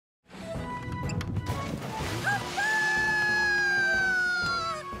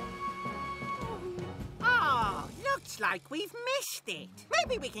like we've missed it.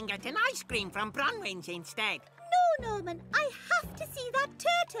 Maybe we can get an ice cream from Bronwyn's instead. No, Norman, I have to see that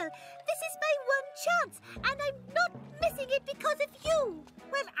turtle. This is my one chance, and I'm not missing it because of you.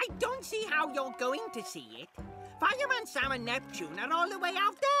 Well, I don't see how you're going to see it. Fireman Sam and Neptune are all the way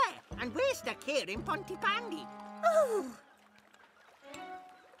out there, and we're stuck here in Pontypandy. Oh.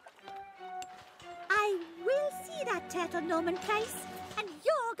 I will see that turtle, Norman Price, and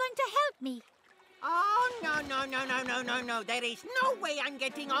you're going to help me. Oh, no. There is no way I'm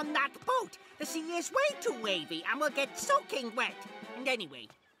getting on that boat. The sea is way too wavy and we'll get soaking wet. And anyway,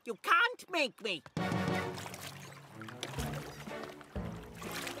 you can't make me. Can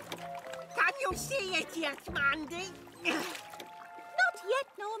you see it yet, Mandy? Not yet,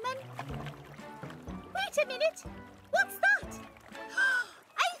 Norman. Wait a minute. What's that?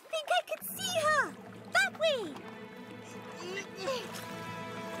 I think I can see her. That way.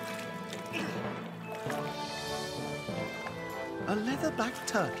 A leatherback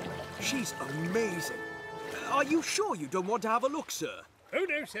turtle. She's amazing. Are you sure you don't want to have a look, sir? Oh,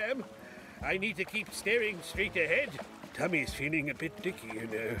 no, Sam. I need to keep staring straight ahead. Tummy's feeling a bit dicky, you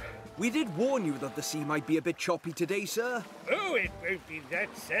know. We did warn you that the sea might be a bit choppy today, sir. Oh, it won't be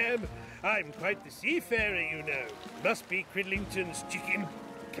that, Sam. I'm quite the seafarer, you know. Must be Cridlington's chicken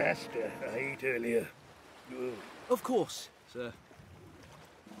pasta I ate earlier. Oh. Of course, sir.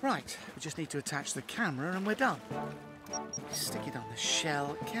 Right, we just need to attach the camera and we're done. Stick it on the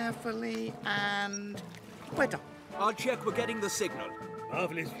shell carefully and we're done. I'll check we're getting the signal.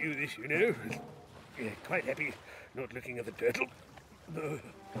 Marvellous view this, you know. Yeah, quite happy not looking at the turtle.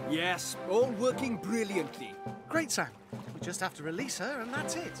 Yes, all working brilliantly. Great, Sam. We just have to release her and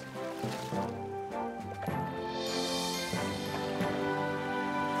that's it.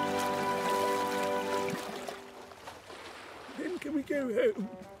 Then can we go home?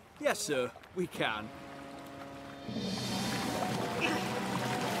 Yes, sir, we can.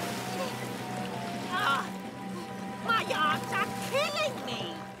 My arms are killing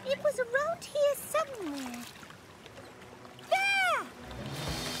me. It was around here somewhere. There!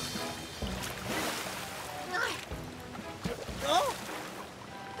 Oh!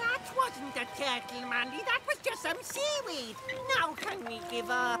 That wasn't a turtle, Mandy. That was just some seaweed. Now can we give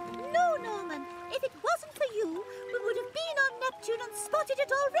up? No, Norman. If it wasn't for you, we would have been on Neptune and spotted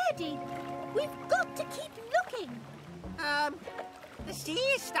it already. We've got to keep looking. The sea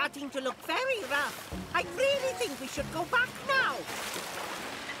is starting to look very rough. I really think we should go back now.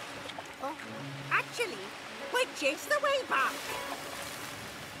 Oh, actually, which is the way back?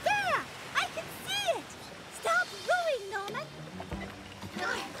 There! I can see it! Start rowing, Norman.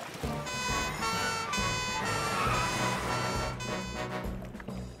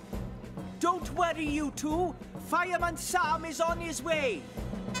 Don't worry, you two. Fireman Sam is on his way.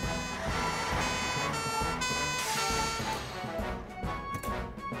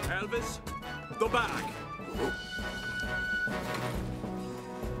 Elvis, the bag.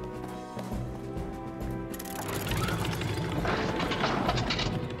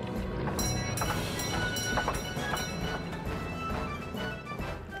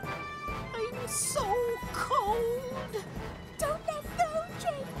 I'm so cold. Don't let go,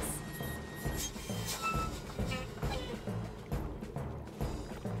 James.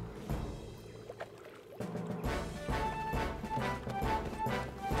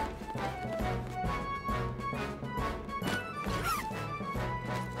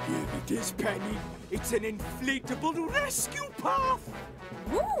 Here it is, Penny. It's an inflatable rescue path.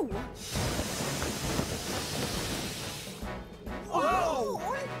 Ooh! Whoa!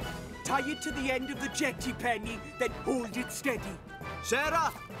 Tie it to the end of the jetty, Penny, then hold it steady.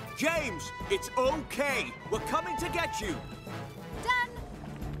 Sarah, James, it's okay. We're coming to get you. Done.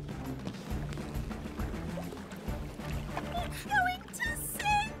 It's going to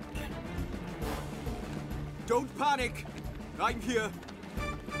sink. Don't panic. I'm here.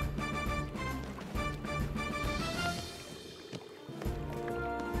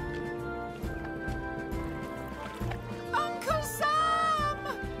 Uncle Sam!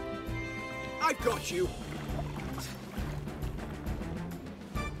 I've got you.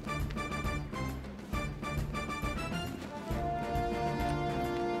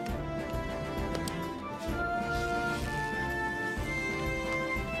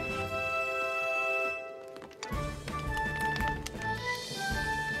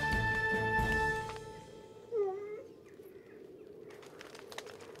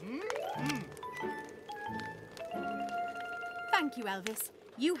 Thank you, Elvis.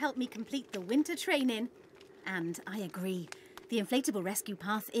 You helped me complete the winter training. And I agree. The inflatable rescue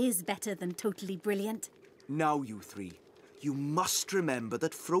path is better than totally brilliant. Now, you three, you must remember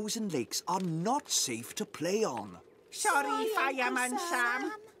that frozen lakes are not safe to play on. Sorry, Fireman Uncle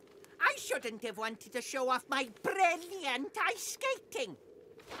Sam. I shouldn't have wanted to show off my brilliant ice skating.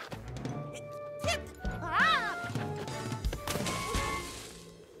 Ah!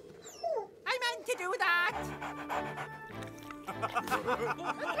 I meant to do that.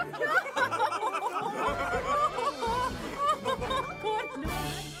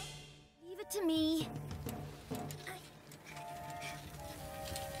 Leave it to me.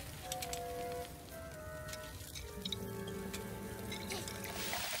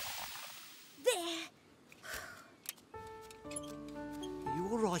 There. Are you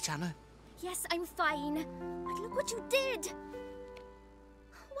all right, Hannah? Yes, I'm fine. But look what you did.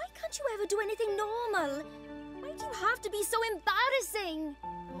 Why can't you ever do anything normal? Why do you have to be so embarrassing?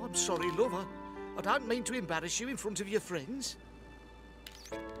 Oh, I'm sorry, lover. I don't mean to embarrass you in front of your friends.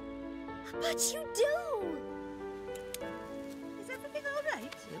 But you do. Is everything all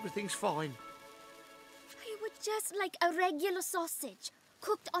right? Everything's fine. You were just like a regular sausage,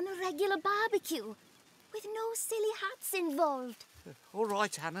 cooked on a regular barbecue, with no silly hats involved. All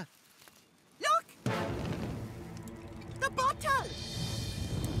right, Hannah. Look! The bottle!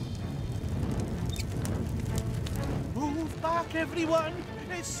 Move back, everyone!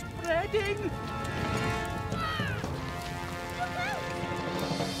 It's spreading!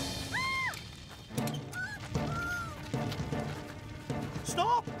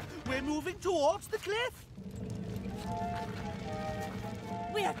 Stop! We're moving towards the cliff!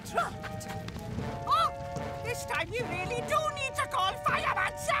 We're trapped! Oh! This time you really do need to call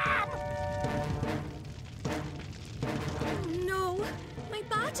Fireman Sam! No, my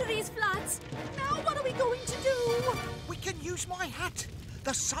battery's flat. Now what are we going to do? We can use my hat.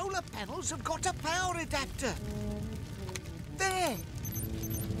 The solar panels have got a power adapter. There.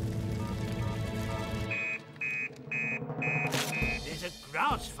 There's a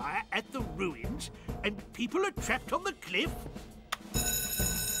grass fire at the ruins, and people are trapped on the cliff.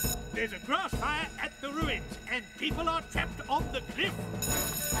 There's a grass fire at the ruins, and people are trapped on the cliff.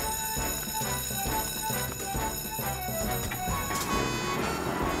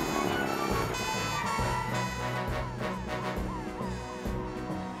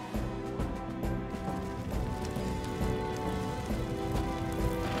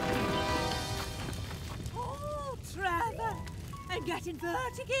 Oh, Trevor! I'm getting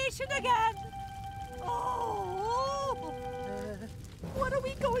vertigation again! Oh! What are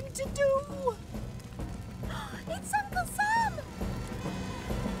we going to do? It's Uncle Sam!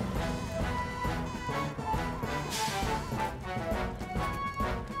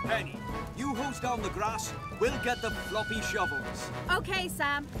 Penny, you hose down the grass. We'll get the floppy shovels. Okay,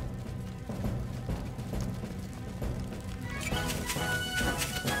 Sam.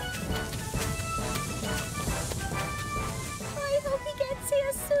 I hope he gets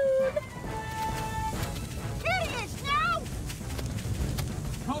here soon. Here he is now!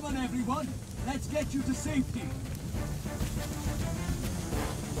 Come on, everyone. Let's get you to safety.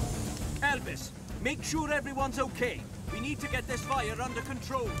 Elvis, make sure everyone's okay. We need to get this fire under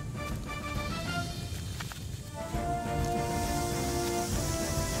control.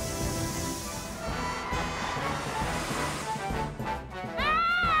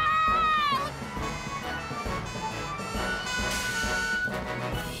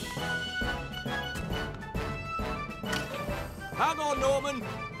 Hang on, Norman.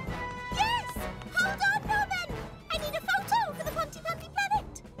 Yes! Hold on, Norman! I need a photo for the Pontypandy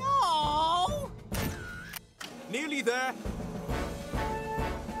planet. No! Nearly there.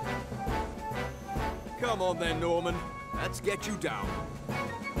 Come on then, Norman. Let's get you down.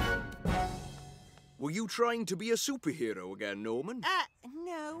 Were you trying to be a superhero again, Norman?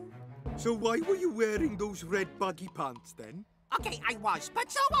 No. So why were you wearing those red baggy pants then? Okay, I was, but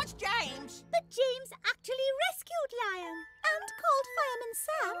so was James. But James actually rescued Lion and called Fireman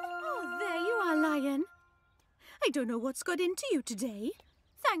Sam. Oh, there you are, Lion. I don't know what's got into you today.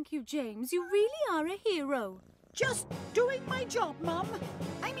 Thank you, James. You really are a hero. Just doing my job, Mum.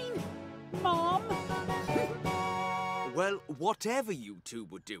 I mean, Mom. Well, whatever you two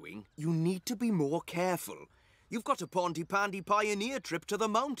were doing, you need to be more careful. You've got a Pontypandy pioneer trip to the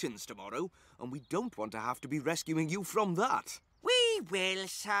mountains tomorrow, and we don't want to have to be rescuing you from that. We will,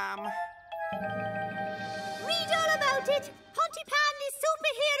 Sam. Read all about it. Pontypandy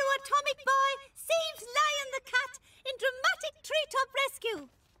superhero atomic boy saves Lion the cat in dramatic treetop rescue.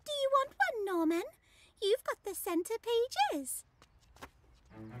 Do you want one, Norman? You've got the centre pages.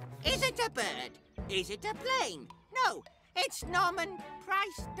 Is it a bird? Is it a plane? No, it's Norman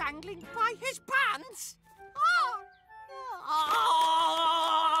Price dangling by his pants. Oh!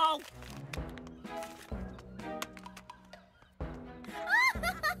 Oh!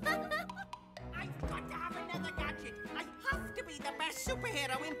 I've got to have another gadget.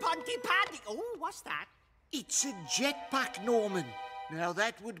 superhero in Pontypandy. Oh, what's that? It's a jetpack, Norman. Now,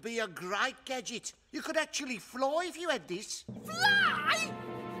 that would be a great gadget. You could actually fly if you had this. Fly?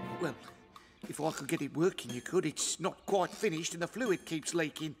 Well, if I could get it working, you could. It's not quite finished and the fluid keeps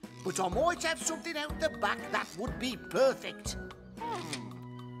leaking. But I might have something out the back that would be perfect.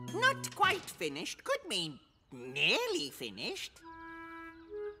 Not quite finished could mean nearly finished.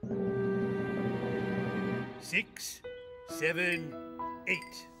 6, 7, 8.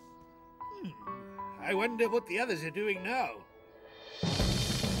 I wonder what the others are doing now.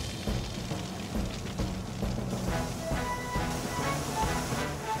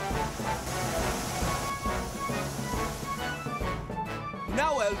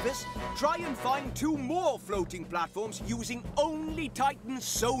 Now, Elvis, try and find 2 more floating platforms using only Titan's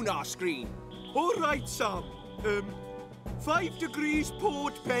sonar screen. All right, Sam. 5 degrees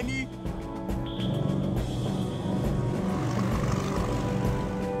port, Penny.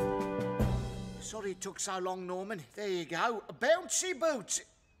 Sorry it took so long, Norman. There you go. Bouncy boots.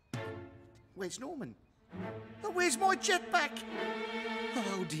 Where's Norman? Oh, where's my jetpack?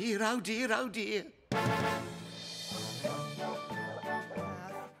 Oh, dear, oh, dear, oh, dear.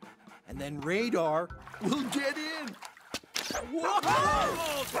 And then radar will get in.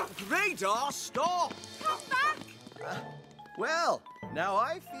 Whoa! Radar, stop! Come back! Well, now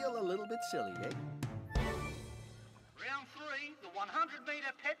I feel a little bit silly, eh? Round 3, the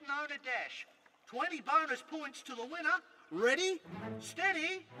 100-metre pet and owner dash. 20 bonus points to the winner. Ready,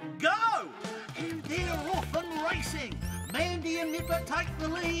 steady, go! And they're off and racing. Mandy and Nipper take the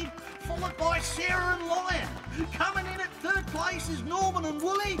lead, followed by Sarah and Lion. Coming in at 3rd place is Norman and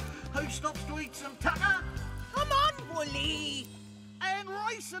Wooly, who stops to eat some tucker. Come on, Wooly! And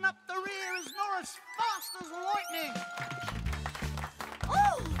racing up the rear is Norris, fast as lightning.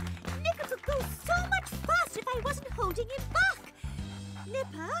 Oh, Nipper could go so much faster if I wasn't holding him back.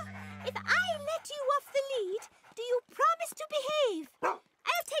 Nipper, if I let you off the lead, do you promise to behave?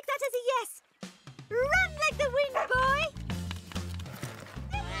 I'll take that as a yes. Run like the wind, boy!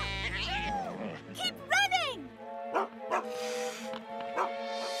 Keep running!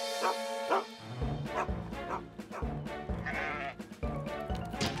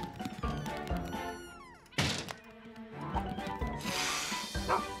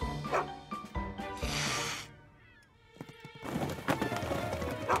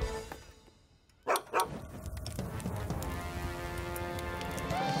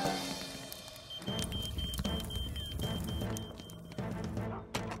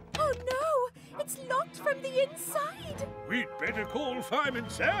 Oh no! It's locked from the inside! We'd better call Fireman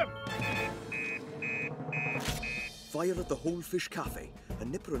Sam. Fire at the Whole Fish Cafe,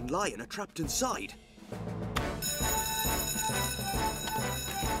 and Nipper and Lion are trapped inside.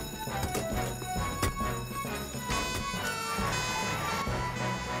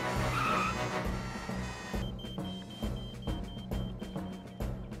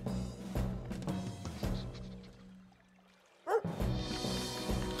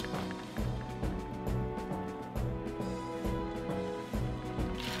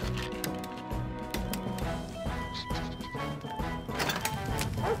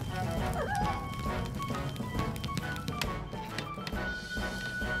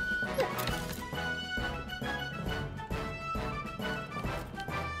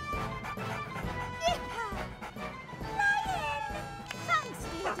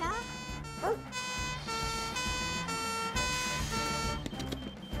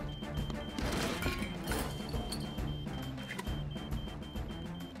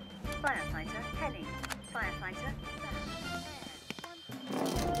 Firefighter Penny. Firefighter Sam.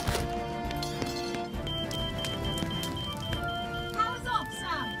 Power's off,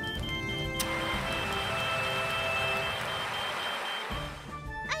 Sam.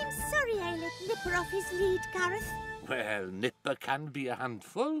 I'm sorry I let Nipper off his lead, Gareth. Well, Nipper can be a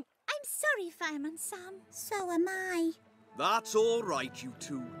handful. I'm sorry, Fireman Sam. So am I. That's all right, you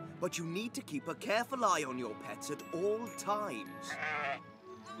two. But you need to keep a careful eye on your pets at all times.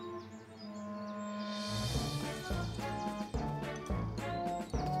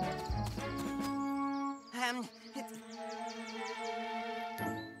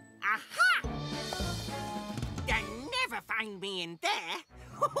 Aha! You'll never find me in there.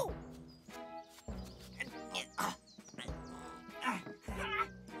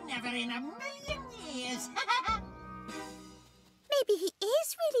 Never in a million years. Maybe he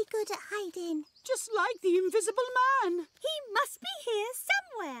is really good at hiding. Just like the Invisible Man. He must be here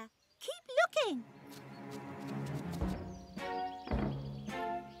somewhere. Keep looking.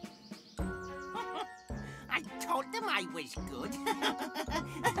 I told them I was good.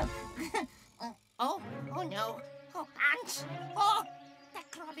 Oh no. Oh, ants. Oh, the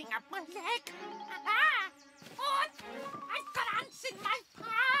crawling up my leg. Ah! Oh, I've got ants in my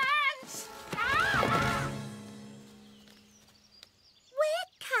pants. Ah! Where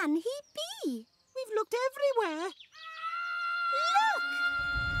can he be? We've looked everywhere. Look!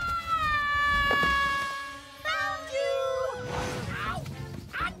 Found you! Ow!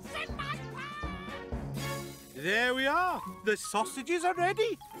 Ants in my pants! There we are. The sausages are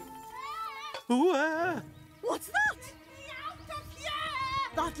ready. Ooh, What's that? Out of here!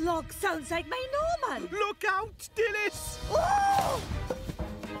 That log sounds like my Norman. Look out, Dilys! Oh!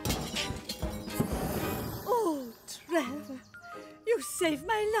 Oh, Trevor, you saved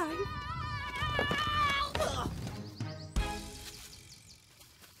my life.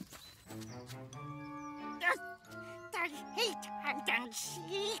 I hate hide and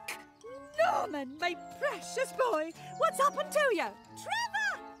seek. Norman, my precious boy, what's happened to you?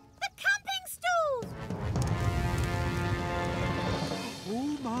 Trevor! The camping stool!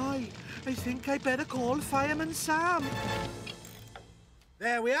 Oh, my. I think I better call Fireman Sam.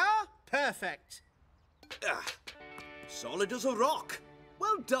 There we are. Perfect. Solid as a rock.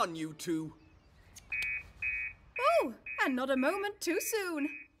 Well done, you two. Oh, and not a moment too soon.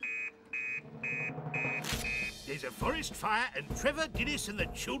 There's a forest fire and Trevor, Dilys and the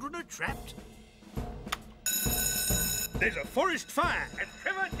children are trapped. There's a forest fire and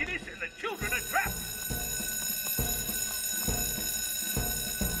Trevor, Dilys and the children are trapped.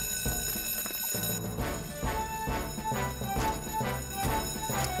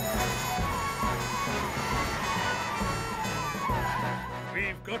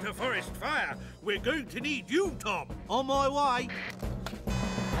 We've got a forest fire. We're going to need you, Tom. On my way.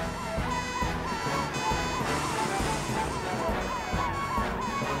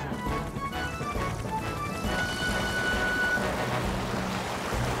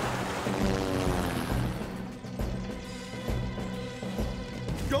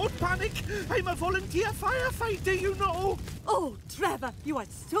 Don't panic. I'm a volunteer firefighter, you know. Oh, Trevor, you are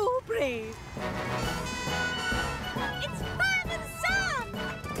so brave. It's Fireman Sam!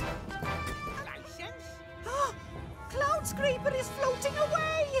 License? Cloud Scraper is floating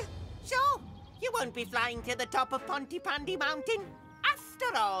away. So, you won't be flying to the top of Pontypandy Mountain?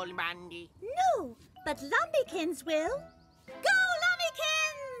 After all, Mandy. No, but Lumbykins will. Go,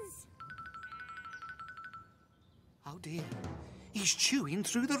 Lumbykins! Oh, dear. He's chewing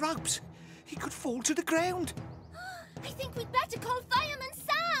through the ropes. He could fall to the ground. I think we'd better call Fireman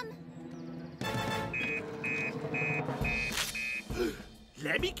Sam.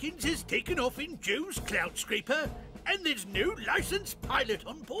 Lemmykins has taken off in Joe's cloud scraper, and there's no licensed pilot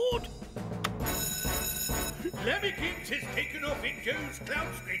on board. Lemmykins has taken off in Joe's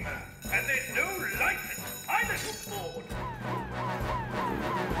cloud scraper, and there's no licensed pilot on board.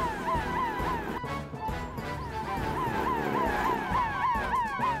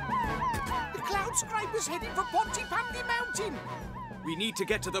 The cloud scraper's heading for Pontypandy Mountain. We need to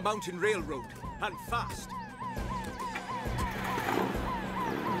get to the mountain railroad, and fast.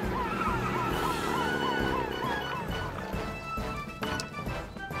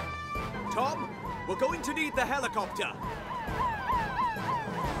 Tom, we're going to need the helicopter.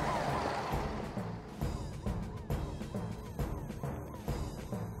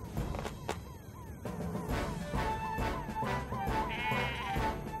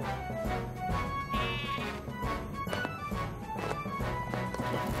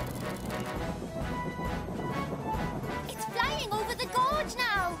 It's flying over the gorge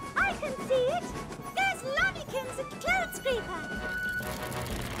now. I can see it. There's Lumbykins and Cloud Scraper.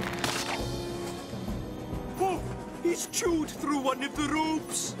 Whoa! He's chewed through one of the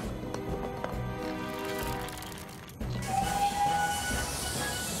ropes.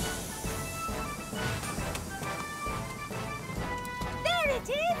 There it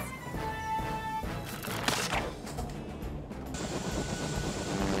is.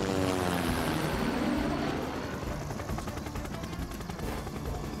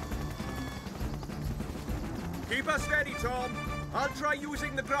 Keep her steady, Tom. I'll try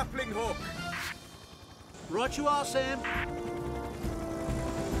using the grappling hook. Right you are, Sam.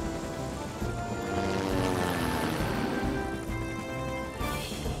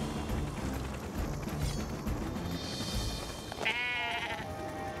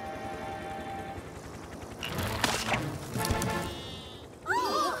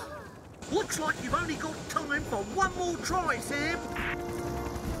 Looks like you've only got time for one more try, Sam.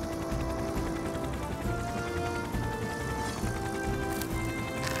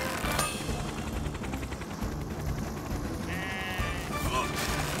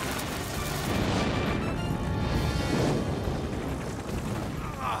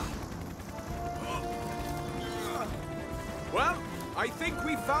 Well, I think we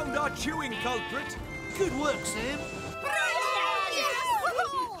we found our chewing culprit. Good work, Sam.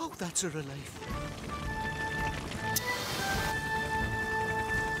 Oh, that's a relief.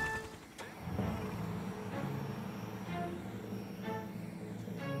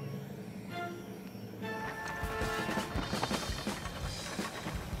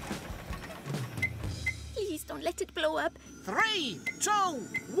 Please don't let it blow up. 3, 2,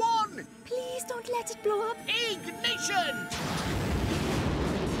 1, Please don't let it blow up. ignition!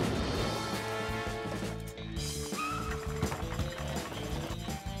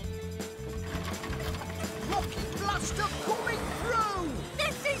 Rocket blaster coming through!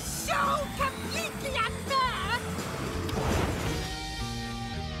 This is so completely unfair!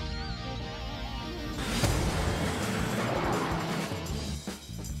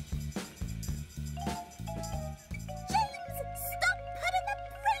 James, stop putting the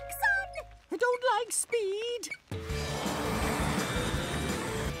brakes on! I don't like speed.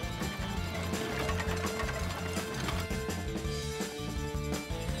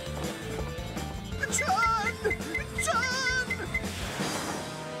 Turn! Turn!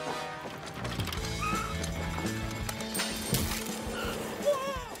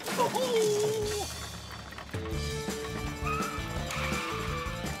 Oh!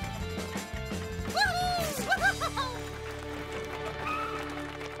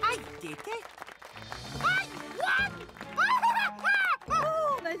 I did it. I won!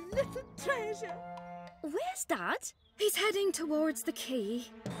 Oh, my little treasure. Where's Dad? He's heading towards the quay.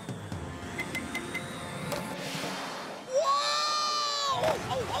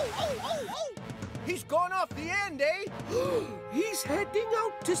 He's gone off the end, eh? He's heading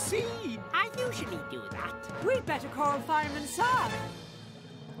out to sea. I usually do that. We'd better call Fireman Sam.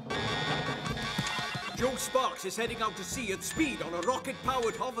 Joe Sparks is heading out to sea at speed on a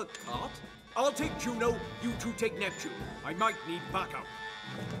rocket-powered hover cart. I'll take Juno, you two take Neptune. I might need backup.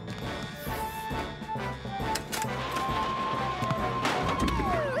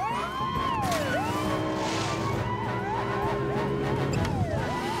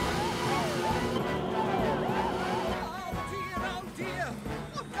 Oh dear!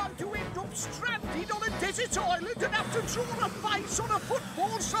 I'm going to end up stranded on a desert island and have to draw a face on a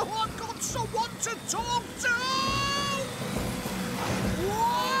football so I've got someone to talk to!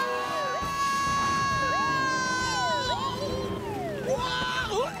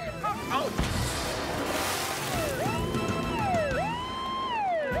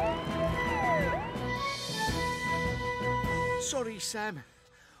 Sorry, Sam.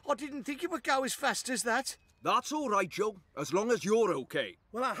 I didn't think it would go as fast as that. That's all right, Joe, as long as you're okay.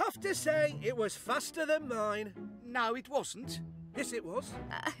 Well, I have to say, it was faster than mine. No, it wasn't. Yes, it was.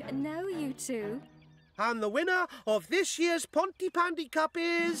 No, you two. And the winner of this year's Pontypandy Cup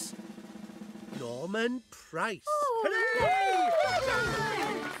is... Norman Price.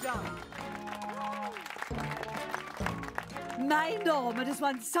 My Norman has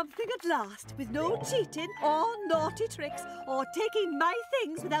won something at last, with no cheating or naughty tricks or taking my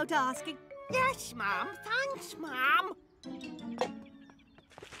things without asking. Yes, Mum. Thanks, Mum.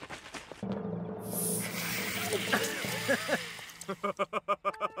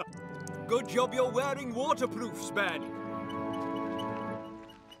 Good job you're wearing waterproofs, Ben.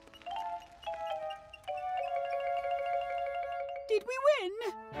 Did we win?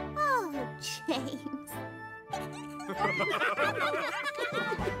 Oh, James.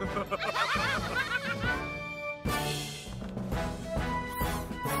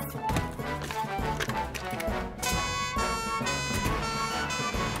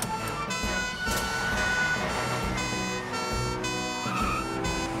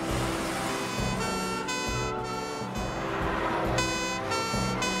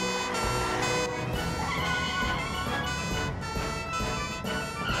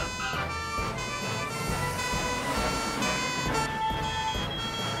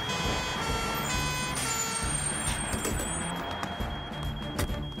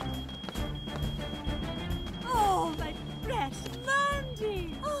 Oh, my breast,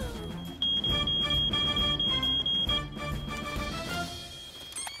 Mandy!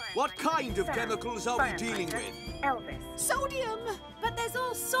 What kind of chemicals are we dealing with? Elvis. Sodium! But there's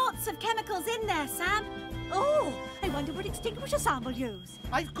all sorts of chemicals in there, Sam. Oh, I wonder what extinguisher Sam will use.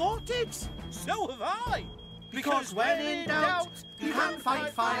 I've got it. So have I. Because when in doubt, you can fight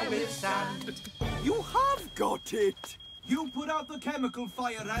fire with sand. You have got it! You put out the chemical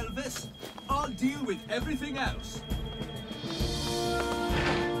fire, Elvis. I'll deal with everything else.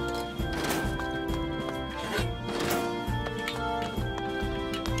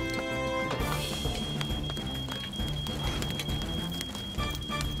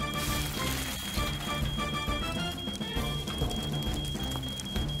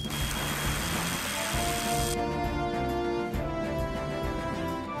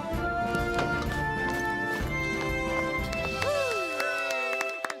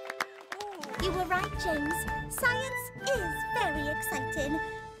 James. Science is very exciting.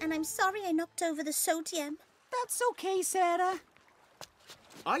 And I'm sorry I knocked over the sodium. That's okay, Sarah.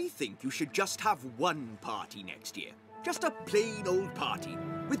 I think you should just have one party next year. Just a plain old party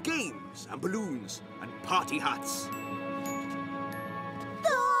with games and balloons and party hats.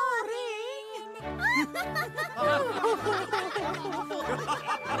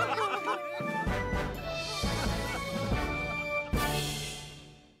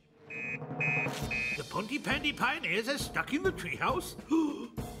 The Pontypandy Pioneers are stuck in the treehouse. The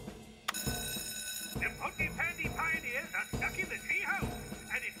Pontypandy Pioneers are stuck in the treehouse,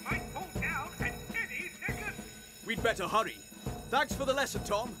 and it might fall down at any second. We'd better hurry. Thanks for the lesson,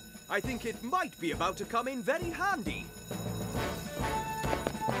 Tom. I think it might be about to come in very handy.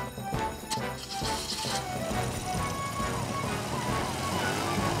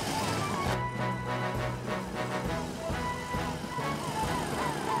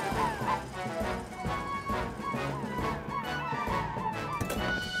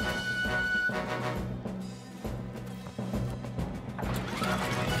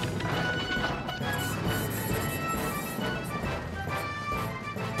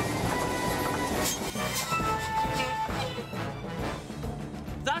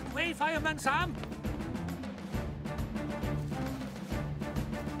 That way, Fireman Sam.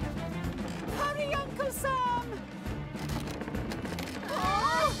 Hurry, Uncle Sam!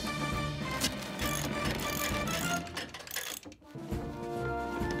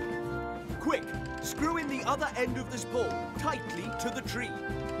 Quick, screw in the other end of this pole tightly to the tree.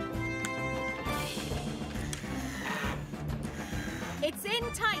 It's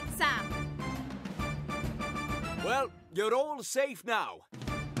in tight, Sam. Well, you're all safe now.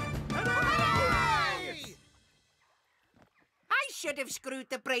 I should have screwed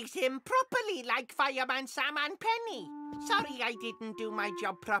the brace in properly like Fireman Sam and Penny. Sorry I didn't do my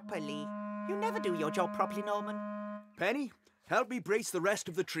job properly. You never do your job properly, Norman. Penny, help me brace the rest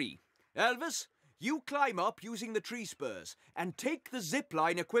of the tree. Elvis, you climb up using the tree spurs and take the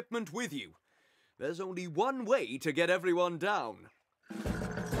zipline equipment with you. There's only one way to get everyone down.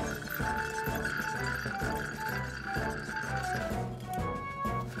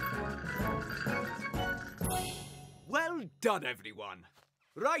 Well done, everyone.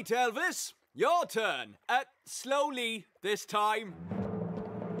 Right, Elvis, your turn. Slowly this time.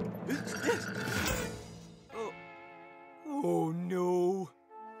 Oh no.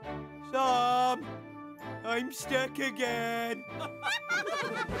 Sam, I'm stuck again.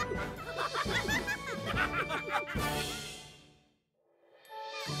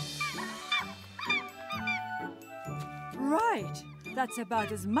 Right. That's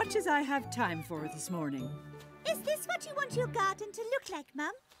about as much as I have time for this morning. Is this what you want your garden to look like,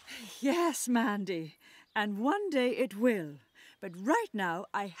 Mum? Yes, Mandy. And one day it will. But right now,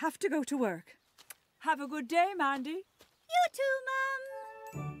 I have to go to work. Have a good day, Mandy. You too, Mum.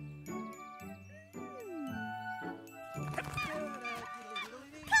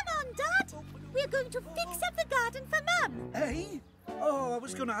 Come on, Dad. We're going to fix up the garden for Mum. Hey? Oh, I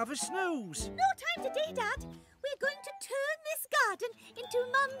was going to have a snooze. No time today, Dad. We're going to turn this garden into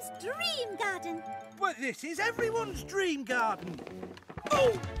Mum's dream garden. But this is everyone's dream garden.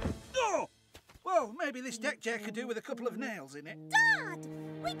 Oh! Oh! Well, maybe this deck chair could do with a couple of nails in it. Dad,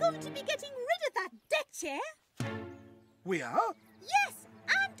 we're going to be getting rid of that deck chair. We are? Yes,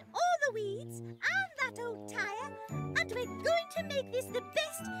 and all the weeds, and that old tyre. And we're going to make this the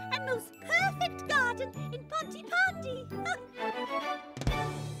best and most perfect garden in Pontypandy.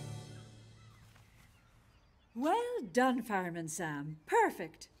 Well done, Fireman Sam.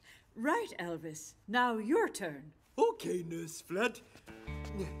 Perfect. Right, Elvis. Now your turn. Okay, Nurse Flood.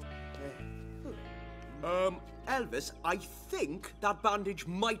 Elvis, I think that bandage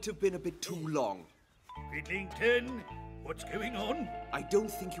might have been a bit too long. Fiddlington, what's going on? I don't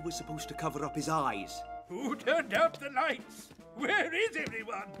think you were supposed to cover up his eyes. Who turned out the lights? Where is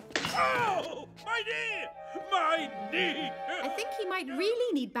everyone? Oh, my knee! My knee! I think he might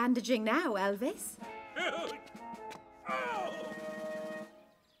really need bandaging now, Elvis. Oh.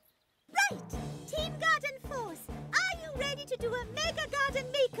 Right, Team Garden Force, are you ready to do a mega garden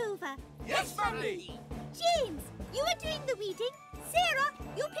makeover? Yes, family! James, you are doing the weeding. Sarah,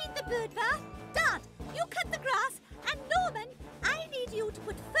 you paint the bird bath. Dad, you cut the grass. And Norman, I need you to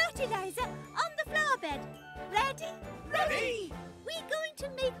put fertilizer on the flower bed. Ready? Ready! We're going to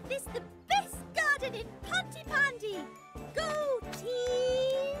make this the best garden in Pontypandy. Go,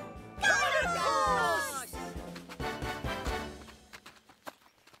 Team Garden Force!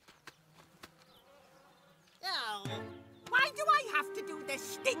 Oh, why do I have to do this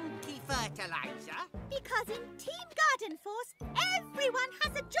stinky fertilizer? Because in Team Garden Force, everyone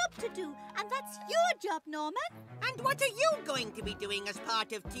has a job to do, and that's your job, Norman. And what are you going to be doing as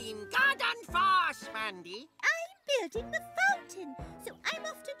part of Team Garden Force, Mandy? I'm building the fountain, so I'm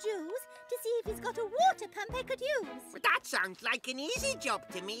off to Joe's to see if he's got a water pump I could use. But that sounds like an easy job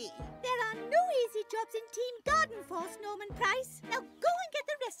to me. There are no easy jobs in Team Garden Force, Norman Price. Now go and get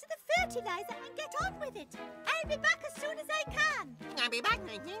the rest of the fertilizer and get on with it. I'll be back as soon as I can. I'll be back.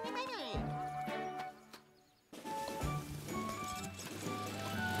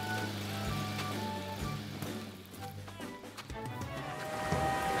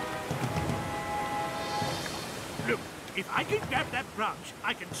 Look, if I can grab that branch,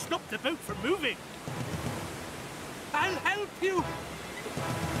 I can stop the boat from moving. I'll help you.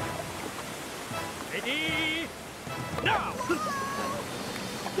 Ready? Now!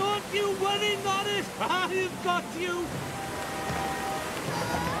 Don't you worry, Norris. I've got you.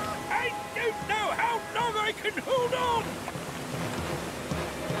 I don't know how long I can hold on.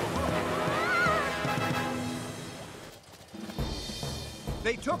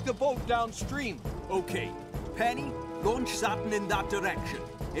 They took the boat downstream. Okay. Penny, launch Saturn in that direction.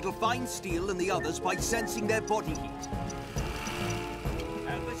 It'll find Steele and the others by sensing their body heat.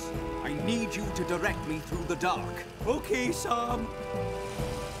 Elvis, I need you to direct me through the dark. Okay, Sam.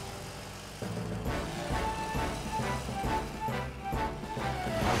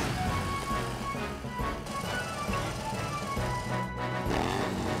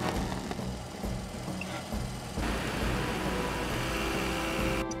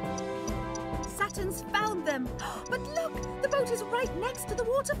 Saturn's found them. But look, the boat is right next to the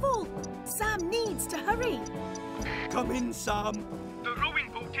waterfall. Sam needs to hurry. Come in, Sam. The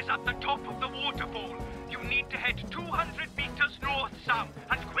rowing boat is at the top of the waterfall. You need to head 200 meters north, Sam,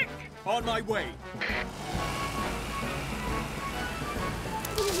 and quick! On my way.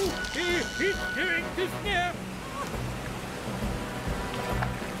 He's doing this now.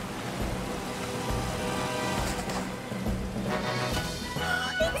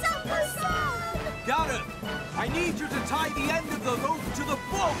 It's Uncle Sam! Gareth, I need you to tie the end of the rope to the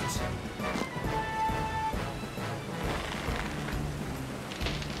boat.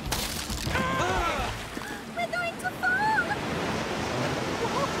 We're going to fall!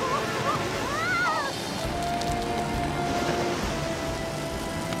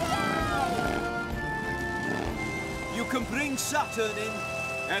 You can bring Saturn in.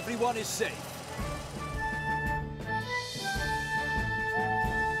 Everyone is safe.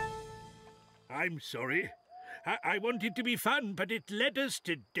 I'm sorry. I wanted to be fun, but it led us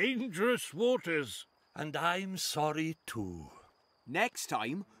to dangerous waters. And I'm sorry too. Next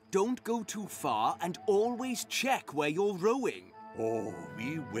time, don't go too far and always check where you're rowing. Oh,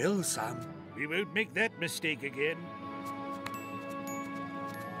 we will, Sam. We won't make that mistake again.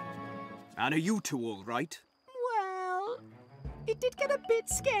 And are you two all right? Well, it did get a bit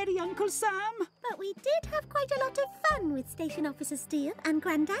scary, Uncle Sam. But we did have quite a lot of fun with Station Officer Steele and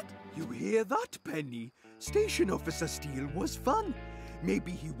Grandad. You hear that, Penny? Station Officer Steele was fun.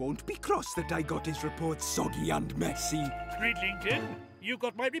 Maybe he won't be cross that I got his report soggy and messy. Cridlington, you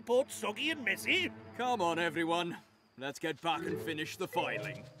got my report soggy and messy? Come on, everyone. Let's get back and finish the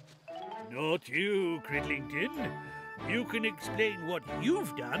filing. Not you, Cridlington. You can explain what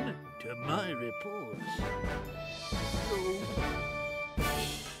you've done to my reports.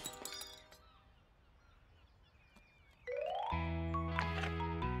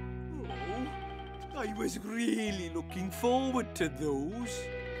 I was really looking forward to those.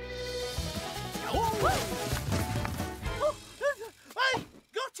 Oh, I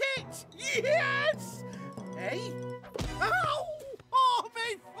got it! Yes! Hey? Ow! Oh,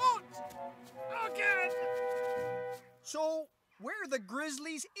 my foot! Again! So, where the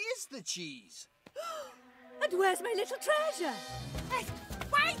Grizzlies is the cheese? And where's my little treasure? Wait!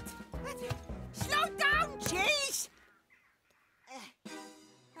 Slow down, Cheese!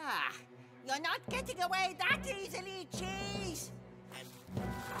 You're not getting away that easily, Cheese!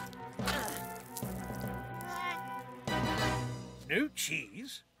 No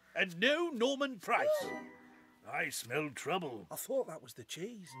cheese and no Norman Price. I smell trouble. I thought that was the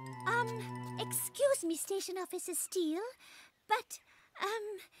cheese. Excuse me, Station Officer Steele, but,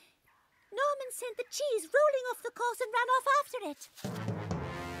 Norman sent the cheese rolling off the course and ran off after it.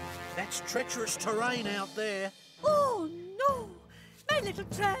 That's treacherous terrain out there. Oh, no! My little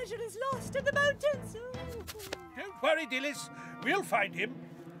treasure is lost in the mountains. Don't worry, Dilys. We'll find him.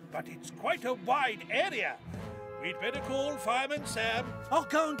 But it's quite a wide area. We'd better call Fireman Sam. I'll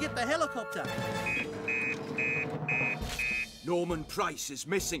go and get the helicopter. Norman Price is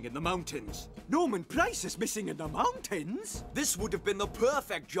missing in the mountains. Norman Price is missing in the mountains? This would have been the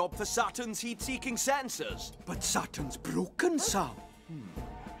perfect job for Saturn's heat-seeking sensors. But Saturn's broken, Sam.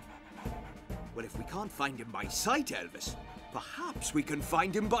 Well, if we can't find him by sight, Elvis, perhaps we can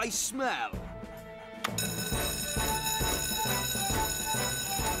find him by smell.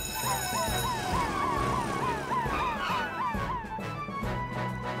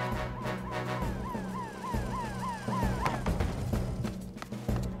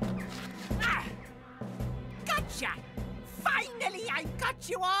 Finally, I got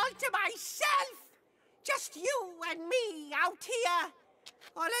you all to myself! Just you and me out here,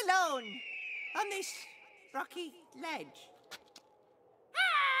 all alone, on this rocky ledge.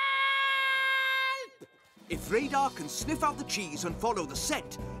 Help! If Radar can sniff out the cheese and follow the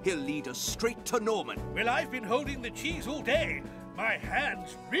scent, he'll lead us straight to Norman. Well, I've been holding the cheese all day. My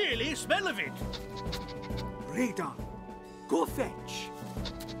hands really smell of it. Radar, go fetch.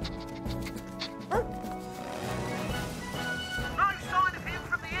 No sign of him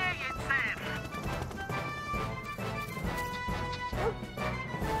from the air yet, Sam.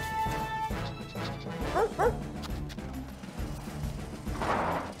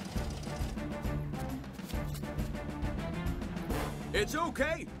 It's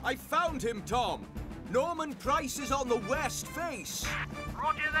okay. I found him, Tom. Norman Price is on the west face.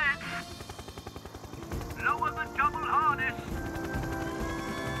 Roger that. Lower the double harness.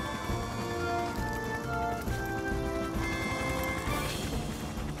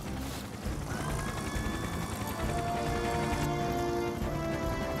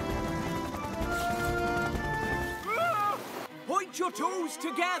 Point your toes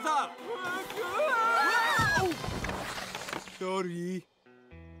together. Sorry.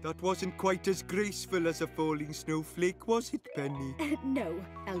 That wasn't quite as graceful as a falling snowflake, was it, Penny? No,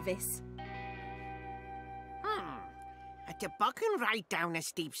 Elvis. A toboggan ride down a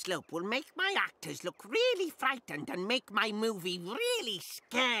steep slope will make my actors look really frightened and make my movie really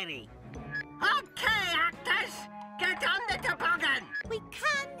scary. Okay, actors, get on the toboggan. We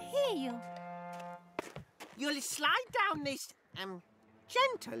can hear you. You'll slide down this,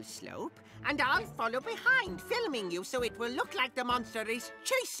 gentle slope, and I'll follow behind, filming you so it will look like the monster is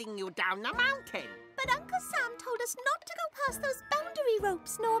chasing you down the mountain. But Uncle Sam told us not to go past those boundary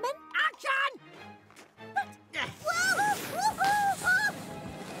ropes, Norman. Action! But... Whoa!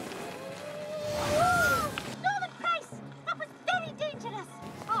 Whoa! Norman Price! That was very dangerous!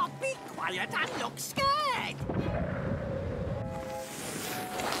 Oh, be quiet and look scared!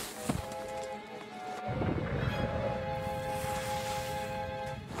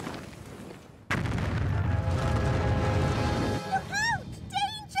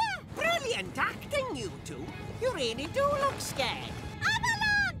 Acting, you two. You really do look scared.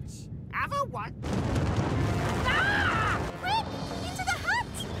 Avalanche! Have a what? Ah! Quick! Into the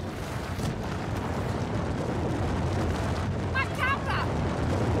hut! My camera!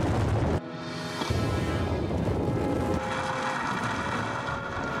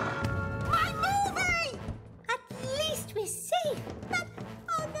 My movie! At least we're safe. But,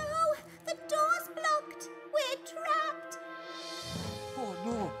 oh no, the door's blocked. We're trapped. Oh,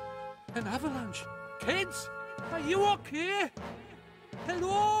 no. An avalanche. Kids, are you okay?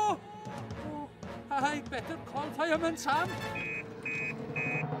 Hello? Oh, I better call Fireman Sam.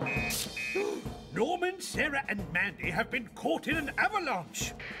 Norman, Sarah and Mandy have been caught in an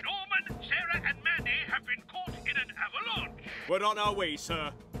avalanche. Norman, Sarah and Mandy have been caught in an avalanche. We're on our way,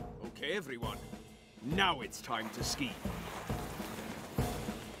 sir. Okay, everyone. Now it's time to ski.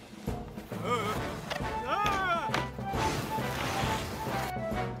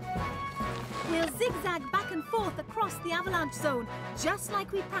 We'll zigzag back and forth across the avalanche zone, just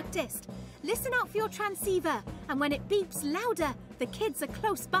like we practiced. Listen out for your transceiver, and when it beeps louder, the kids are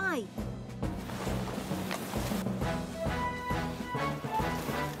close by.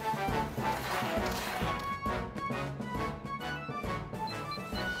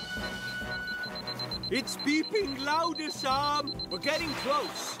 It's beeping louder, Sam. We're getting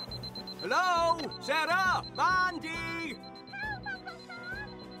close. Hello? Sarah? Mandy?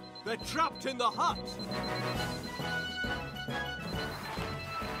 They're trapped in the hut.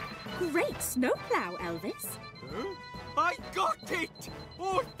 Great snowplow, Elvis. Huh? I got it!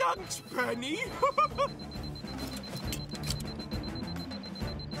 Oh, thanks, Penny.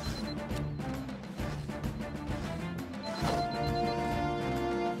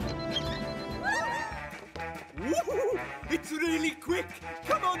 Woohoo! It's really quick.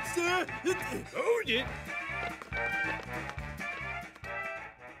 Come on, sir. Hold it.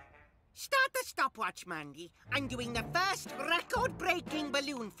 Start the stopwatch, Mandy. I'm doing the first record-breaking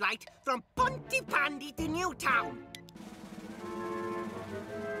balloon flight from Pontypandy to Newtown.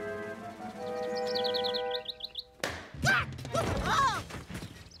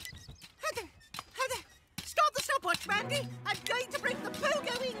 Stop the stopwatch, Mandy. I'm going to break the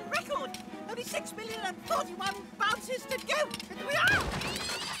pogoing record. Only 6,041 bounces to go. And we are!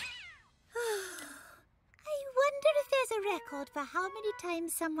 I wonder if there's a record for how many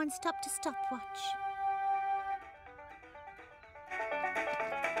times someone stopped a stopwatch.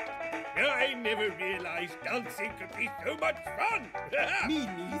 I never realized dancing could be so much fun. Me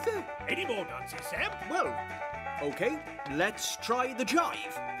neither. Any more dances, Sam? Well, okay, let's try the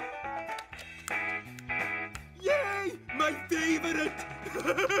jive. Yay! My favourite!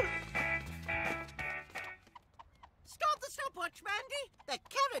 Stop the stopwatch, Mandy. The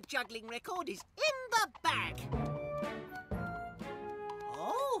carrot juggling record is in the bag.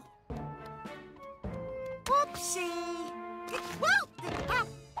 Oh. Whoopsie.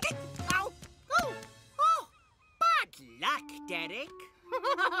 Bad luck, Derek.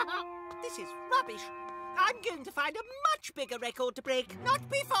 This is rubbish. I'm going to find a much bigger record to break. Not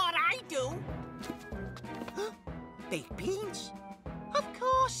before I do. Baked beans? Of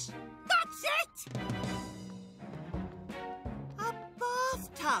course. That's it! A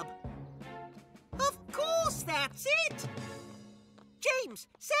bathtub. Of course that's it! James,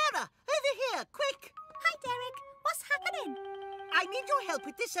 Sarah, over here, quick! Hi, Derek. What's happening? I need your help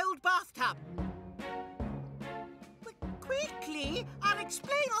with this old bathtub. Quickly, I'll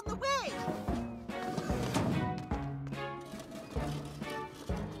explain on the way.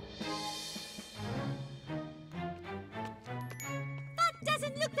 That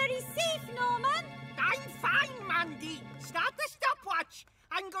doesn't look very safe, Norman. I'm fine, Mandy. Start the stopwatch.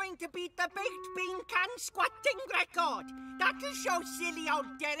 I'm going to beat the baked bean can squatting record. That'll show silly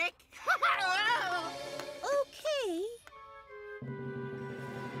old Derek. Okay.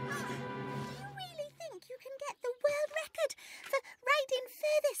 You really think you can get the world record for riding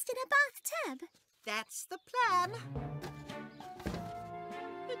furthest in a bathtub? That's the plan.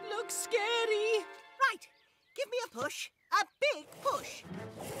 It looks scary. Right. Give me a push. A big push.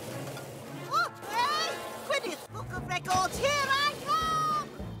 Oh, hey! Gwyneth, Book of Records, here I come!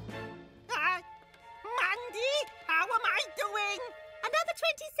 Mandy, how am I doing? Another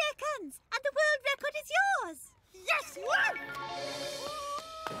 20 seconds, and the world record is yours. Yes!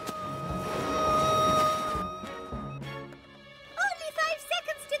 Only 5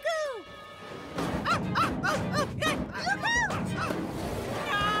 seconds to go. Look out!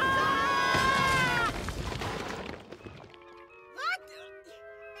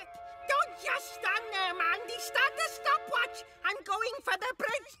 Don't just stand there, Mandy. Start the stopwatch. I'm going for the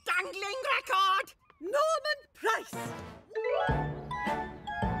bridge dangling record. Norman Price.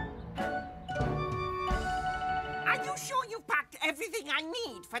 Are you sure you've packed everything I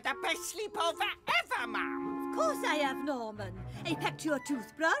need for the best sleepover ever, ma'am? Of course I have, Norman. I packed your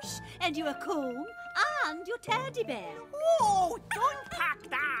toothbrush and your comb and your teddy bear. Oh, don't pack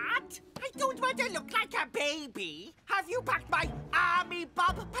that. I don't want to look like a baby. Have you packed my Army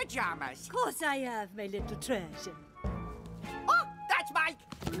Bob pajamas? Of course I have, my little treasure. Oh, that's Mike.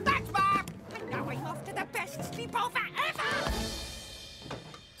 That's Bob. And now I'm off to the best sleepover ever.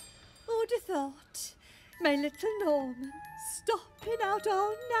 Who'd have thought? My little Norman stopping out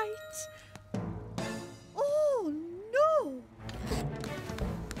all night. Oh, no!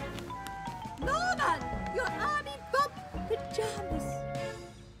 Norman! Your Army Bob pajamas!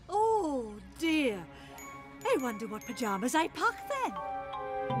 Oh, dear. I wonder what pajamas I packed then.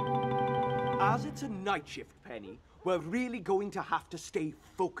 As it's a night shift, Penny, we're really going to have to stay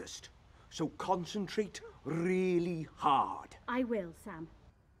focused. So concentrate really hard. I will, Sam.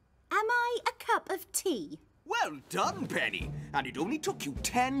 Am I a cup of tea? Well done, Penny. And it only took you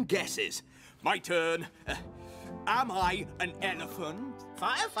 10 guesses. My turn. Am I an elephant?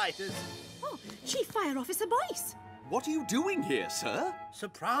 Firefighters. Oh, Chief Fire Officer Boyce. What are you doing here, sir?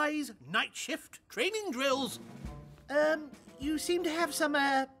 Surprise night shift training drills. You seem to have some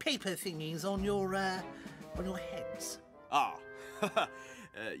paper thingies on your heads. Ah,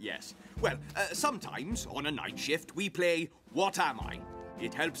 yes. Well, sometimes on a night shift we play What Am I?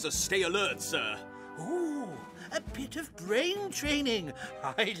 It helps us stay alert, sir. Ooh, a bit of brain training.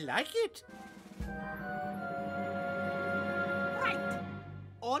 I like it. Right.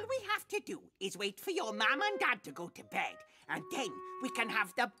 All we have to do is wait for your mum and dad to go to bed, and then we can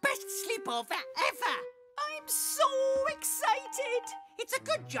have the best sleepover ever. I'm so excited! It's a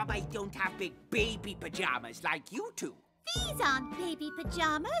good job I don't have big baby pajamas like you two. These aren't baby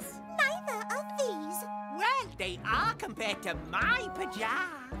pajamas. Neither are these. Well, they are compared to my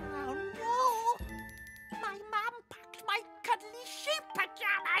pajamas. Oh, no. My mum packed my cuddly sheep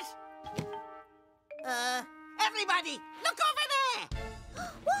pajamas. Everybody, look over there.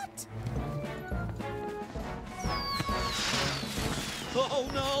 What? Oh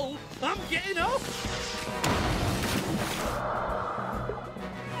no, I'm getting off.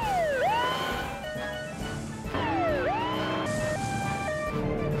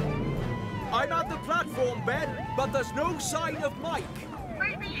 I'm at the platform, Ben, but there's no sign of Mike.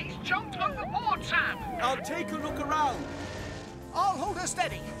 Maybe he's jumped overboard, Sam. I'll take a look around. I'll hold her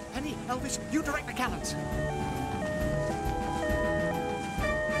steady. Penny, Elvis, you direct the cannons.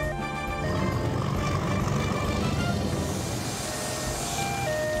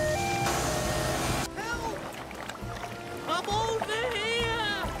 Help! I'm over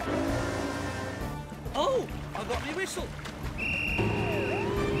here! Oh, I got my whistle.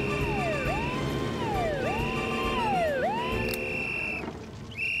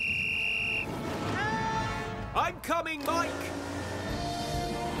 I'm coming, Mike.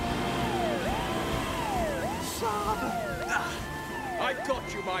 I've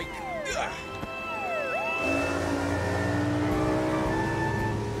got you, Mike.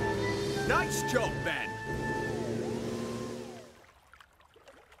 Nice job, Ben.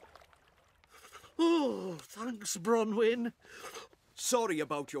 Oh, thanks, Bronwyn. Sorry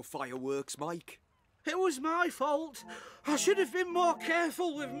about your fireworks, Mike. It was my fault. I should have been more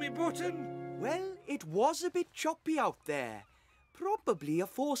careful with me button. Well, it was a bit choppy out there. Probably a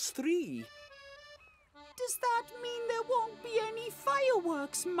force 3. Does that mean there won't be any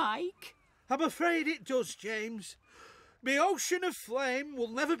fireworks, Mike? I'm afraid it does, James. The ocean of flame will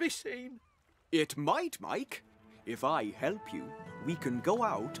never be seen. It might, Mike. If I help you, we can go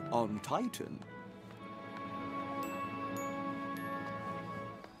out on Titan.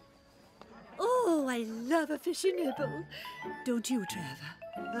 Oh, I love a fishy nibble. Don't you,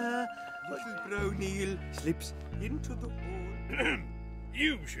 Trevor? Little brown eel slips into the hole.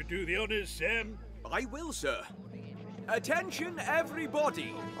 You should do the honours, Sam. I will, sir. Attention,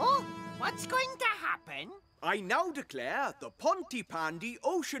 everybody. Oh, what's going to happen? I now declare the Pontypandy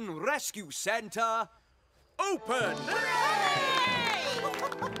Ocean Rescue Centre open.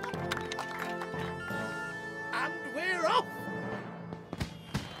 And we're off!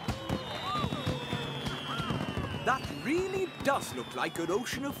 That really does look like an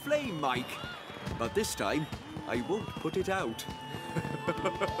ocean of flame, Mike. But this time, I won't put it out.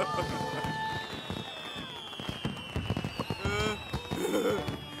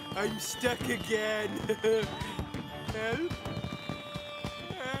 I'm stuck again. Help!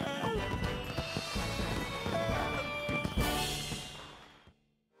 Help!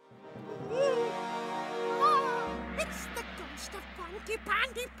 It's the ghost of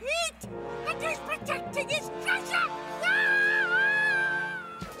Pontypandy Pete! And he's protecting his treasure!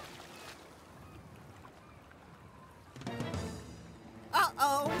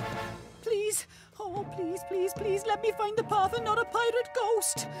 Uh-oh. Please, oh, please, let me find the path and not a pirate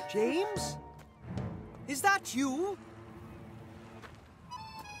ghost. James? Is that you?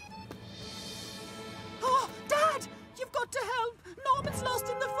 Oh, Dad, you've got to help. Norman's lost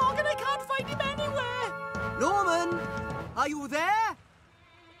in the fog and I can't find him anywhere. Norman, are you there?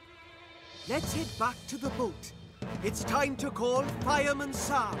 Let's head back to the boat. It's time to call Fireman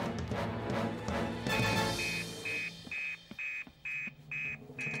Sam.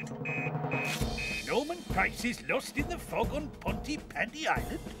 Norman Price is lost in the fog on Pontypandy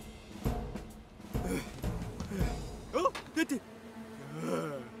Island. Oh,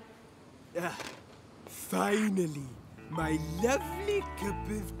 finally, my lovely cup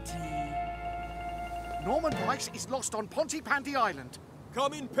of tea. Norman Price is lost on Pontypandy Island.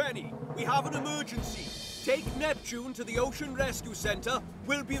 Come in, Penny. We have an emergency. Take Neptune to the Ocean Rescue Centre.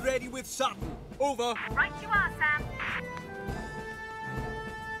 We'll be ready with Saturn. Over. Right you are, Sam.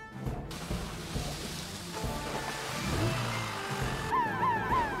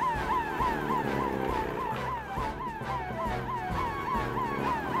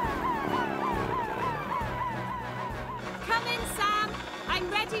 Come in, Sam. I'm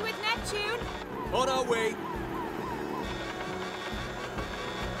ready with Neptune. On our way.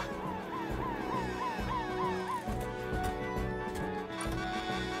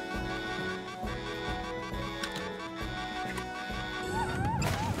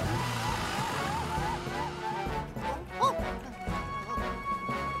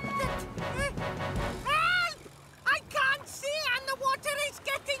 Help! I can't see and the water is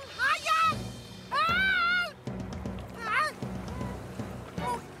getting higher! Help! Help!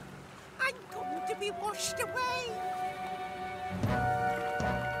 Oh, I'm going to be washed away.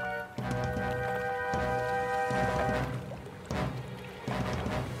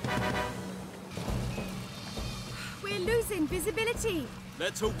 We're losing visibility.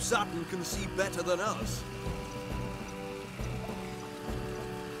 Let's hope Saturn can see better than us.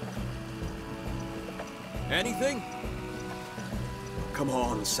 Anything? Come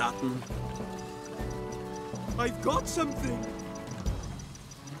on, Saturn. I've got something.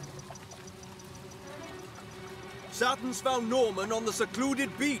 Saturn's found Norman on the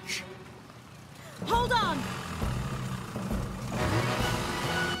secluded beach. Hold on!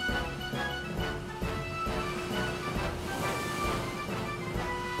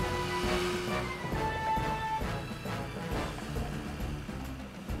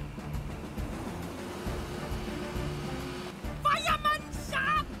 Fireman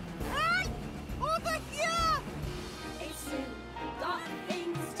Sam! Hey! Over here! It's you, got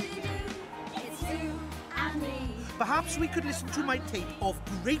things to do. It's you and me. Perhaps we could listen to my tape of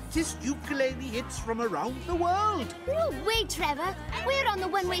greatest ukulele hits from around the world. No way, Trevor. We're on the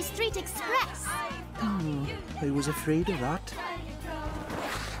One-Way Street Express. I was afraid of that.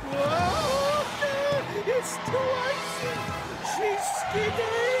 Whoa! It's too icy! She's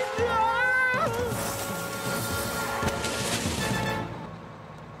skidding!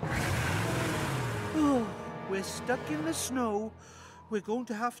 Oh, we're stuck in the snow. We're going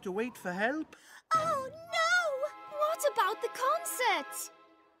to have to wait for help. Oh, no! What about the concert?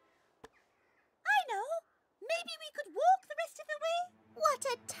 I know. Maybe we could walk the rest of the way. What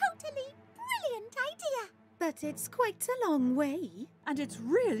a totally brilliant idea. But it's quite a long way. And it's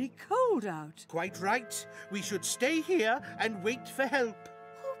really cold out. Quite right. We should stay here and wait for help.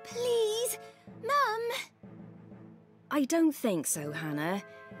 Oh, please. Mum. I don't think so, Hannah.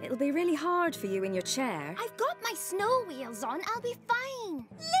 It'll be really hard for you in your chair. I've got my snow wheels on. I'll be fine.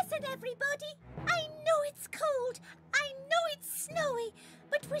 Listen, everybody. I know it's cold. I know it's snowy.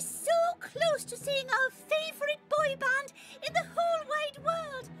 But we're so close to seeing our favourite boy band in the whole wide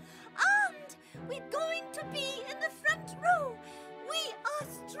world. And we're going to be in the front row. We are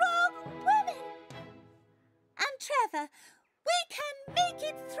strong women. And Trevor, we can make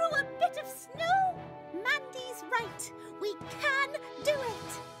it through a bit of snow. Mandy's right. We can do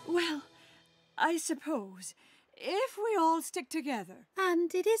it. Well, I suppose, if we all stick together.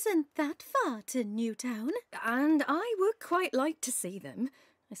 And it isn't that far to Newtown. And I would quite like to see them,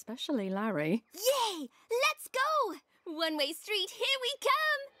 especially Larry. Yay! Let's go! One-Way Street, here we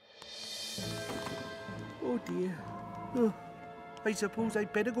come! Oh dear. Oh, I suppose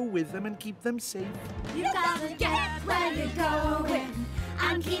I'd better go with them and keep them safe. You gotta get where you're going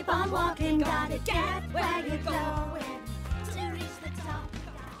and keep on walking. Gotta get where you're going to reach the top.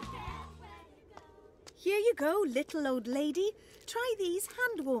 Here you go, little old lady. Try these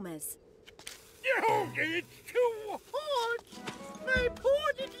hand warmers. Oh, it's too hot! My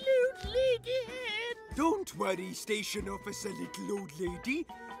poor little old lady hand! Don't worry, station officer, little old lady.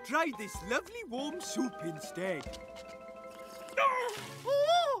 Try this lovely warm soup instead.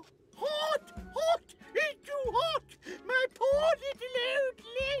 Oh, hot, hot! It's too hot! My poor little old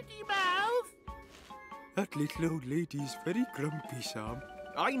lady mouth! That little old lady's very grumpy, Sam.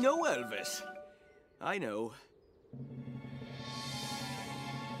 I know, Elvis. I know.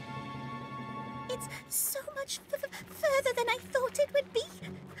 It's so much further than I thought it would be.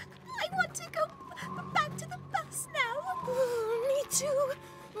 I want to go back to the bus now. Oh, me too.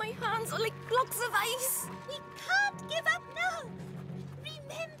 My hands are like blocks of ice. We can't give up now.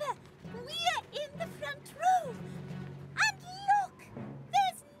 Remember, we're in the front row. And look,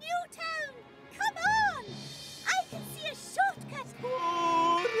 there's Newtown. Come on. I can see a shortcut.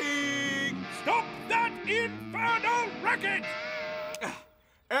 Boring! Stop that infernal racket!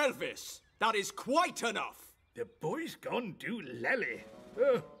 Elvis, that is quite enough. The boy's gone doolally.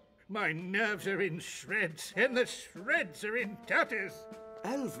 Oh, my nerves are in shreds, and the shreds are in tatters.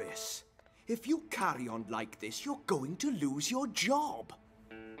 Elvis, if you carry on like this, you're going to lose your job.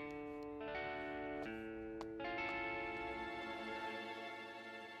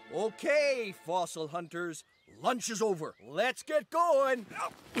 Okay, fossil hunters, lunch is over. Let's get going.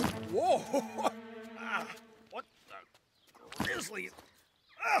 Whoa! What the grizzly?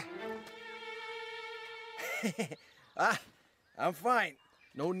 I'm fine.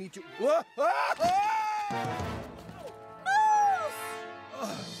 No need to.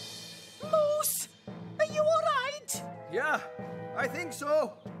 Moose! Are you all right? Yeah, I think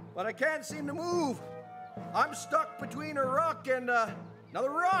so, but I can't seem to move. I'm stuck between a rock and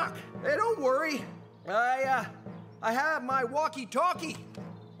another rock. Hey, don't worry. I have my walkie-talkie.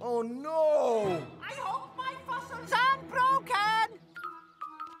 Oh no! I hope my fossils aren't broken.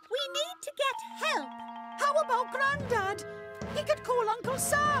 We need to get help. How about Grandad? He could call Uncle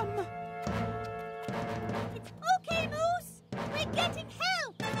Sam. It's okay, Moose. We're getting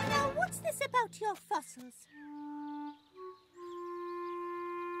help. Now, what's this about your fossils?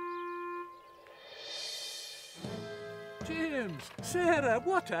 James, Sarah,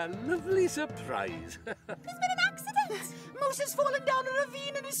 what a lovely surprise. There's been an accident. Moose has fallen down a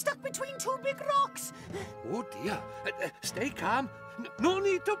ravine and is stuck between two big rocks. Oh dear. Stay calm. No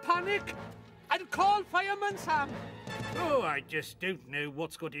need to panic. I'll call Fireman Sam. Oh, I just don't know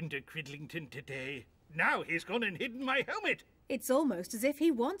what's got into Cridlington today. Now he's gone and hidden my helmet. It's almost as if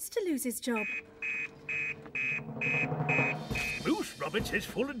he wants to lose his job. Moose Roberts has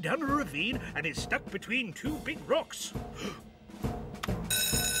fallen down a ravine and is stuck between two big rocks.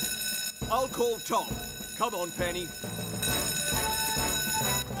 I'll call Tom. Come on, Penny.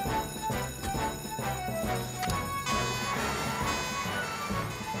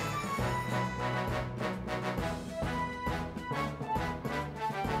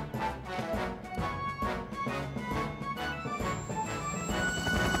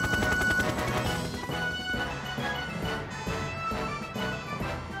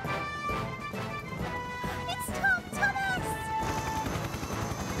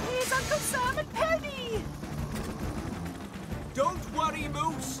 Don't worry,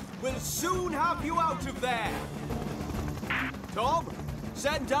 Moose. We'll soon have you out of there. Tom,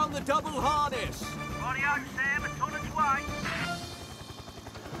 send down the double harness. Body out, Sam. It's on its way.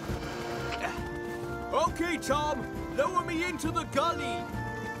 OK, Tom. Lower me into the gully.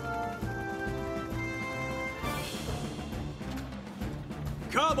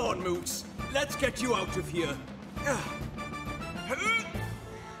 Come on, Moose. Let's get you out of here.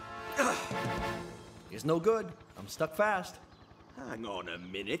 It's no good. I'm stuck fast. Hang on a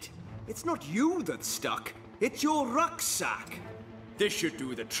minute. It's not you that's stuck. It's your rucksack. This should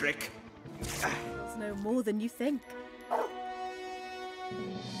do the trick. It's no more than you think.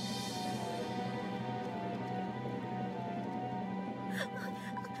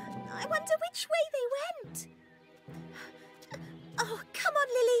 I wonder which way they went. Oh, come on,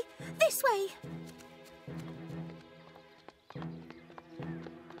 Lily. This way.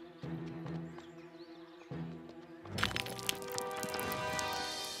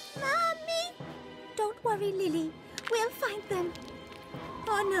 Mommy! Don't worry, Lily. We'll find them.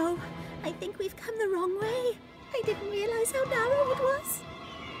 Oh, no. I think we've come the wrong way. I didn't realise how narrow it was.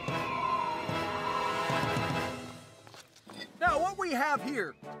 Now, what we have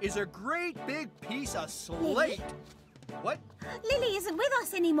here is a great big piece of slate. Lily? What? Lily isn't with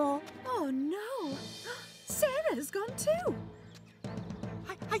us anymore. Oh, no. Sarah's gone too.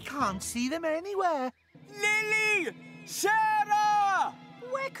 I can't see them anywhere. Lily! Sarah!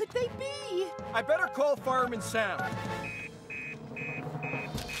 Where could they be? I better call Fireman Sam.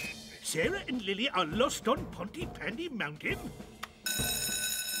 Sarah and Lily are lost on Pontypandy Mountain.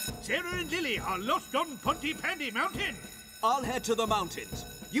 Sarah and Lily are lost on Pontypandy Mountain. I'll head to the mountains.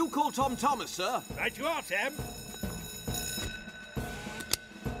 You call Tom Thomas, sir. Right you are, Sam.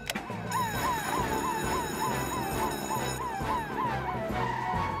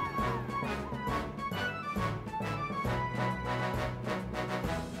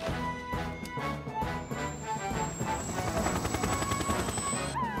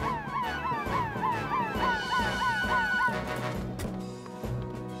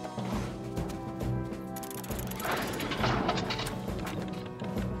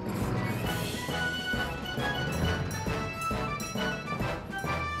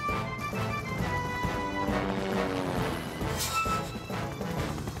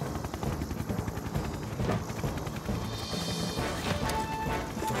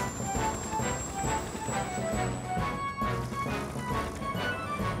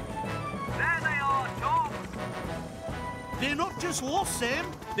 They're not just lost, Sam.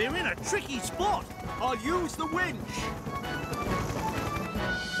 They're in a tricky spot. I'll use the winch.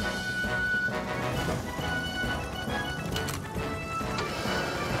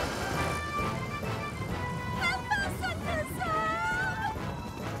 Help us, Uncle Sam!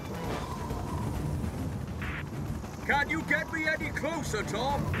 Can you get me any closer,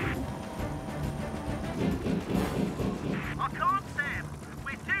 Tom? I can't, Sam.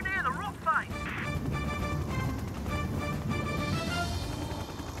 We're too near the rock face.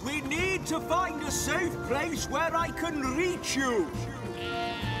 We need to find a safe place where I can reach you.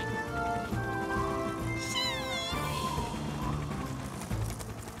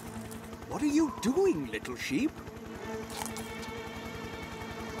 What are you doing, little sheep?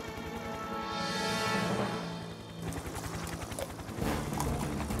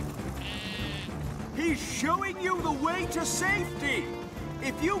 He's showing you the way to safety.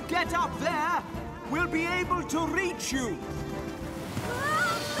 If you get up there, we'll be able to reach you.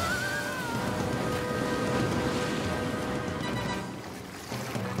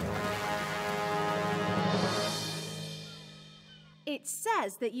 It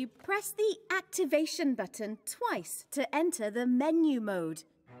says that you press the activation button twice to enter the menu mode.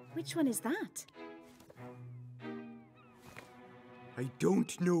 Which one is that? I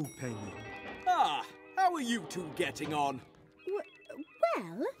don't know, Penny. Ah, how are you two getting on?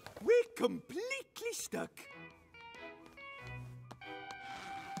 Well... We're completely stuck.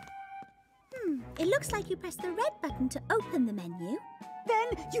 It looks like you pressed the red button to open the menu. Then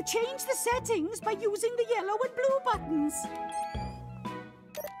you change the settings by using the yellow and blue buttons.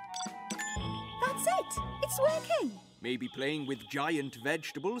 That's it. It's working. Maybe playing with giant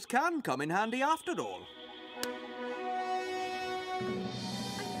vegetables can come in handy after all. I'm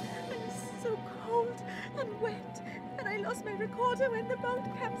so cold and wet, and I lost my recorder when the boat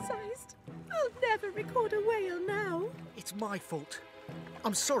capsized. I'll never record a whale now. It's my fault.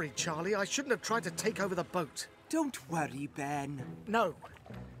 I'm sorry, Charlie. I shouldn't have tried to take over the boat. Don't worry, Ben. No.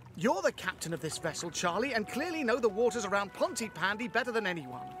 You're the captain of this vessel, Charlie, and clearly know the waters around Pontypandy better than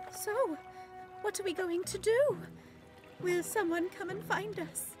anyone. So, what are we going to do? Will someone come and find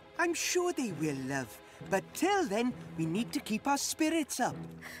us? I'm sure they will, love. But till then, we need to keep our spirits up.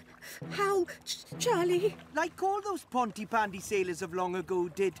 How, Charlie? Like all those Pontypandy sailors of long ago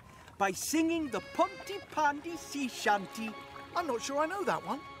did, by singing the Pontypandy sea shanty. I'm not sure I know that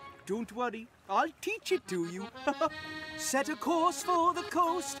one. Don't worry, I'll teach it to you. Set a course for the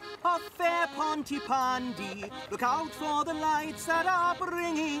coast of fair Pontypandy. Look out for the lights that are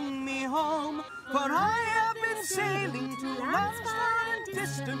bringing me home. For I have been sailing to lands far and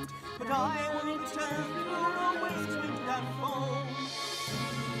distant, but I will return for a west wind and foam.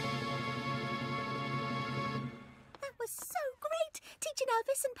 That was so great, teaching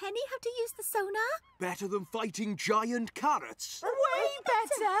Elvis and Penny how to use the sonar. Better than fighting giant carrots. Way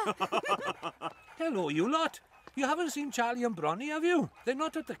better. Hello, you lot. You haven't seen Charlie and Bronny, have you? They're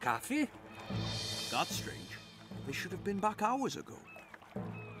not at the cafe. That's strange. They should have been back hours ago.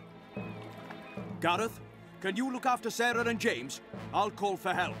 Gareth, can you look after Sarah and James? I'll call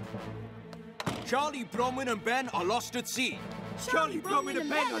for help. Charlie, Bronwyn and Ben are lost at sea. Charlie, Bronwyn and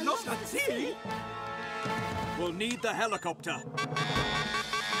Ben are lost at sea? We'll need the helicopter.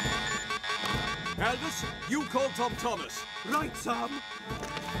 Elvis, you call Tom Thomas. Right, Sam.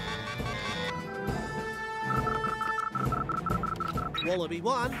 Wallaby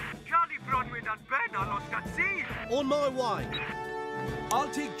 1. Charlie, Bronwyn and Ben are lost at sea. On my way. I'll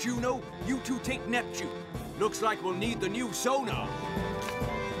take Juno, you two take Neptune. Looks like we'll need the new sonar.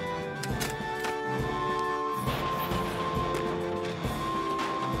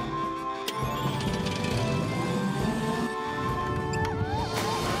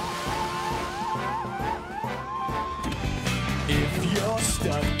 If you're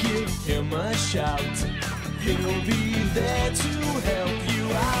stuck, give him a shout. He'll be there to help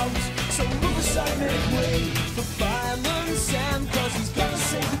you out. So move aside, make way.